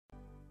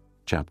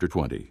Chapter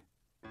 20.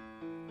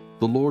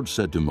 The Lord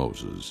said to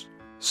Moses,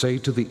 Say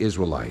to the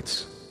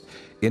Israelites,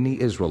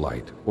 any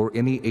Israelite or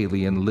any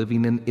alien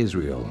living in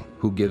Israel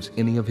who gives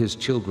any of his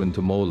children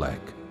to Molech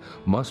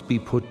must be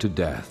put to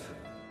death.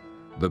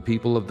 The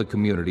people of the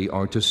community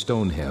are to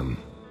stone him.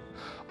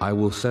 I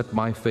will set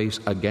my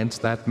face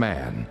against that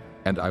man,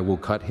 and I will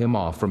cut him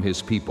off from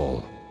his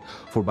people.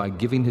 For by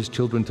giving his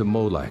children to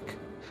Molech,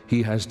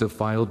 he has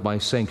defiled my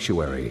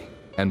sanctuary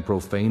and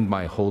profaned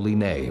my holy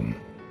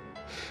name.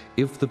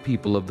 If the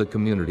people of the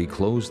community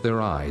close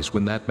their eyes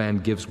when that man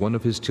gives one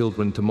of his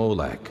children to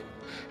Molech,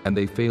 and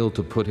they fail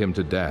to put him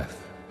to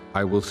death,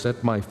 I will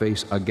set my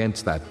face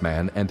against that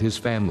man and his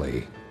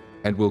family,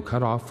 and will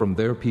cut off from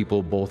their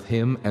people both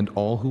him and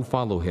all who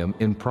follow him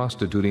in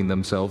prostituting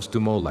themselves to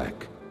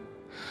Molech.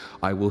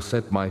 I will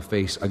set my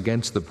face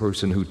against the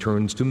person who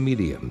turns to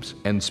mediums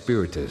and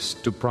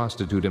spiritists to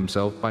prostitute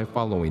himself by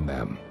following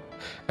them,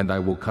 and I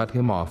will cut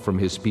him off from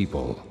his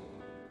people.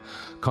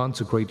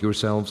 Consecrate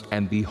yourselves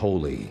and be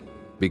holy,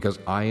 because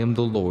I am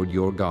the Lord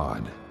your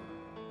God.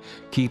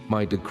 Keep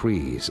my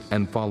decrees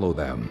and follow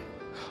them.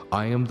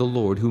 I am the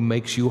Lord who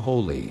makes you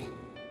holy.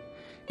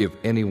 If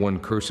anyone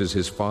curses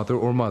his father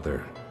or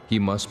mother, he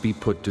must be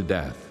put to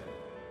death.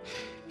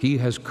 He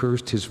has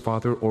cursed his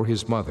father or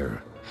his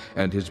mother,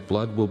 and his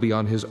blood will be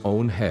on his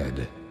own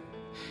head.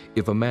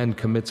 If a man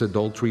commits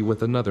adultery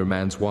with another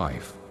man's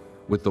wife,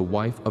 with the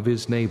wife of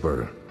his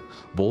neighbor,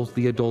 both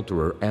the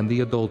adulterer and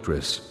the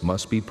adulteress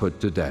must be put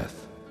to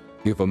death.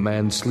 If a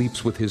man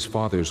sleeps with his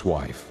father's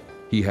wife,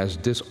 he has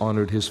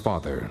dishonored his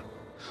father.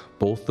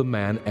 Both the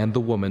man and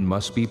the woman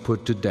must be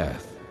put to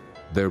death.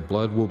 Their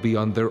blood will be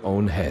on their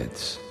own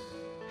heads.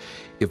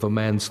 If a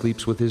man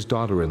sleeps with his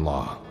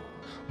daughter-in-law,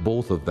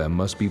 both of them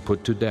must be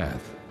put to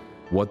death.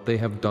 What they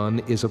have done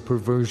is a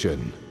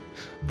perversion.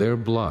 Their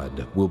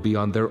blood will be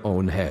on their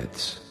own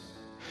heads.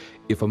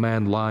 If a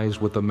man lies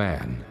with a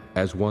man,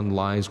 as one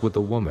lies with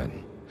a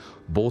woman,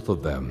 both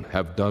of them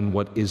have done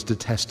what is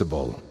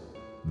detestable.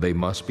 They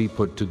must be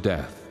put to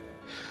death.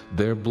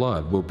 Their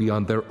blood will be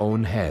on their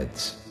own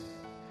heads.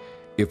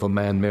 If a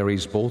man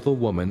marries both a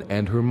woman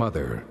and her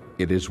mother,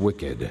 it is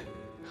wicked.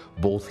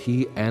 Both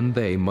he and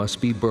they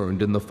must be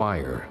burned in the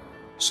fire,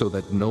 so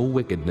that no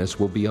wickedness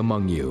will be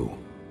among you.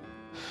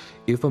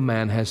 If a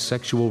man has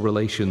sexual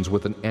relations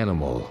with an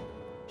animal,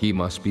 he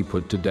must be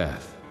put to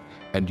death,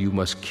 and you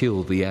must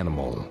kill the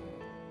animal.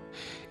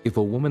 If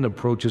a woman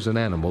approaches an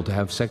animal to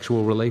have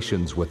sexual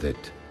relations with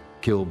it,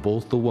 kill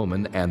both the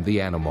woman and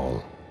the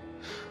animal.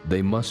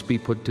 They must be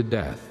put to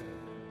death.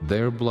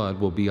 Their blood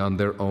will be on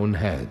their own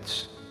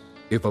heads.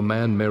 If a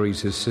man marries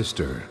his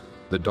sister,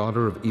 the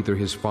daughter of either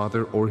his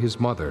father or his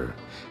mother,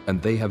 and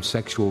they have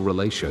sexual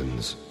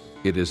relations,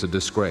 it is a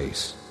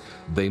disgrace.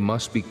 They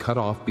must be cut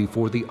off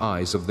before the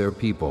eyes of their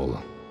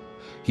people.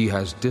 He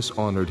has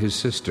dishonored his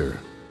sister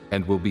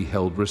and will be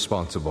held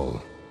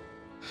responsible.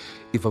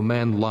 If a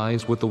man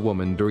lies with a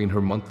woman during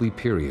her monthly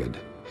period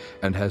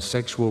and has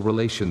sexual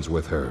relations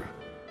with her,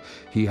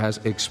 he has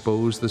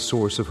exposed the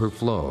source of her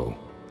flow,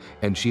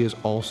 and she has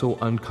also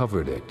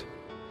uncovered it.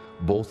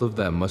 Both of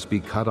them must be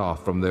cut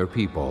off from their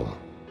people.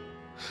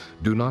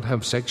 Do not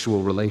have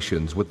sexual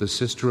relations with the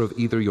sister of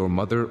either your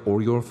mother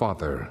or your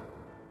father,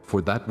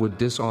 for that would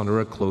dishonor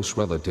a close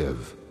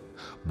relative.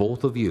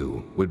 Both of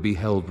you would be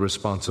held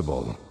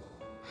responsible.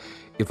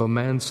 If a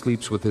man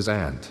sleeps with his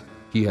aunt,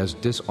 he has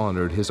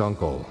dishonored his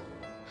uncle.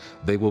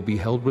 They will be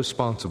held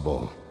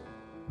responsible.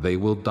 They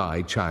will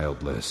die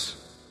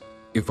childless.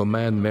 If a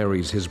man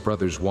marries his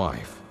brother's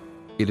wife,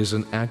 it is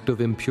an act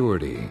of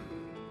impurity.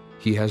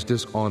 He has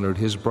dishonored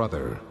his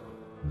brother.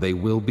 They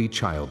will be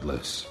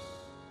childless.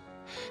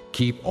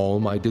 Keep all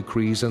my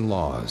decrees and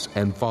laws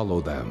and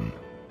follow them,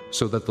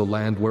 so that the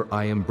land where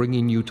I am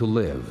bringing you to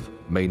live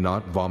may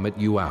not vomit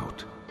you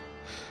out.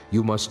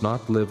 You must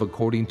not live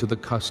according to the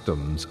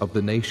customs of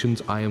the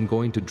nations I am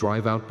going to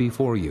drive out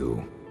before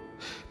you.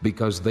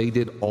 Because they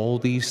did all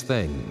these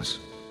things,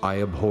 I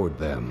abhorred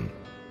them.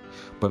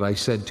 But I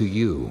said to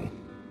you,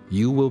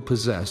 you will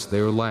possess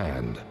their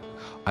land.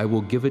 I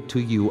will give it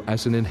to you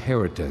as an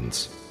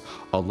inheritance,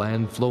 a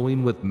land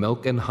flowing with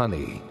milk and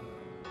honey.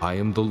 I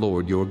am the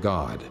Lord your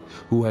God,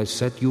 who has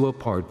set you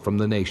apart from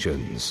the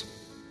nations.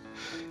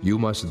 You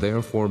must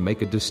therefore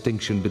make a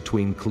distinction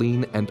between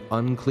clean and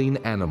unclean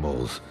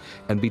animals,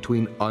 and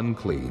between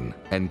unclean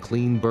and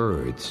clean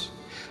birds.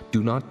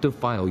 Do not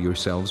defile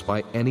yourselves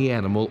by any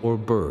animal or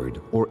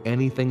bird or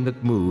anything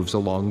that moves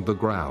along the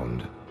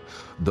ground,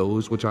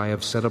 those which I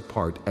have set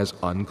apart as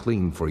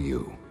unclean for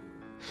you.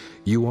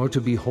 You are to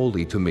be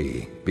holy to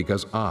me,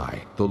 because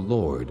I, the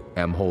Lord,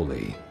 am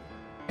holy,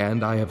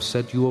 and I have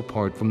set you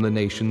apart from the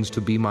nations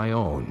to be my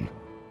own.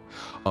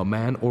 A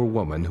man or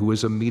woman who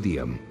is a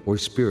medium or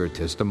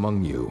spiritist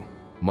among you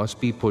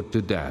must be put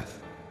to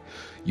death.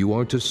 You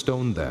are to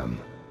stone them.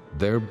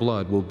 Their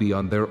blood will be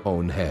on their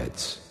own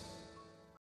heads.